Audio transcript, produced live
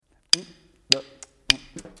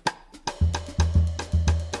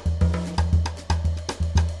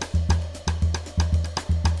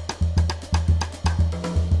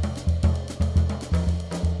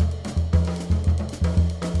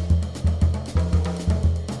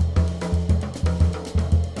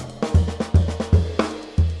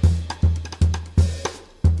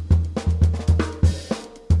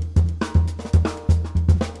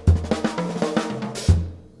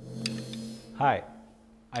Hi,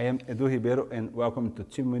 I am Edu Ribeiro and welcome to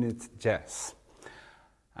 2 Minutes Jazz.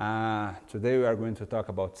 Today we are going to talk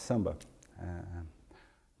about samba.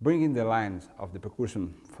 Bringing the lines of the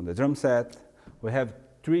percussion from the drum set, we have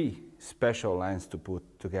 3 special lines to put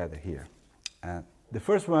together here. The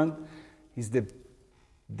first one is the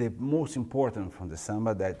most important from the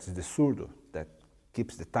samba, that's the surdo, that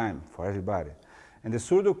keeps the time for everybody. And the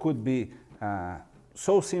surdo could be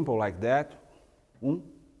so simple like that, 1,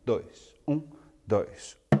 2, 1, 2, 2,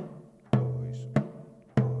 2, 2.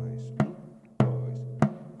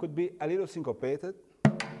 Could be a little syncopated.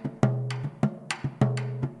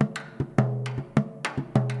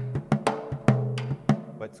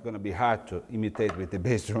 But it's going to be hard to imitate with the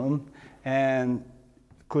bass drum. And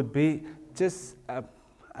could be just a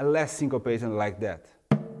less syncopation like that.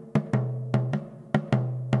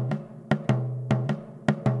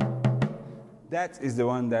 That is the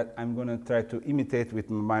one that I'm going to try to imitate with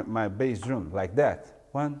my bass drum, like that.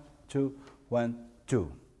 1, 2, 1,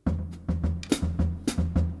 2.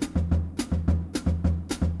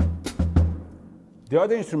 The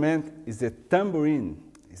other instrument is the tambourine.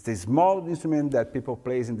 It's the small instrument that people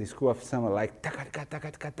play in the school of samba, like takat,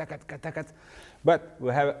 takat, takat, takat, takat. But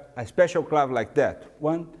we have a special clav like that.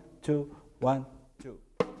 1, 2, 1, 2.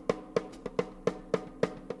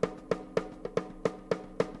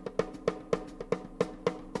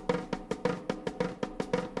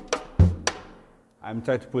 I'm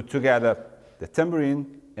trying to put together the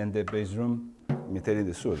tambourine and the bass drum imitating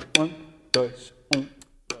the surdo. 1, 2, 1.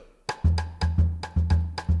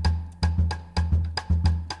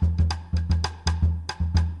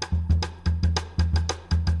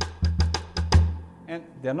 And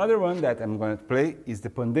the another one that I'm going to play is the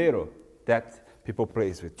pandeiro that people play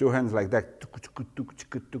with 2 hands like that.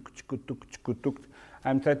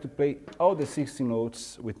 I'm trying to play all the 16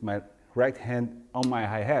 notes with my right hand on my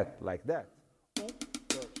hi-hat like that.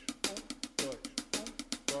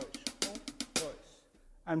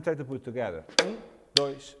 I'm trying to put together 1,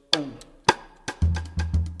 2, 1.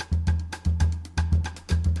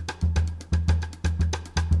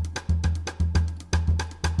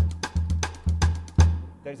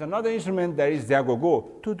 There's another instrument that is the agogo.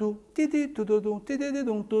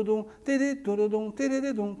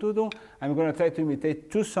 I'm going to try to imitate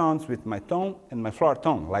 2 sounds with my tone and my floor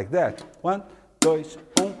tone, like that. 1, 2,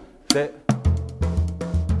 1, 2.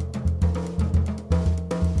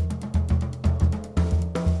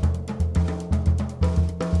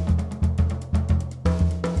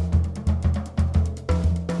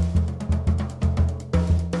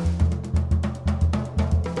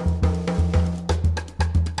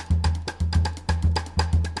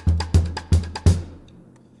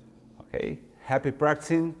 Okay, happy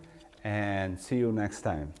practicing and see you next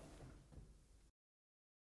time.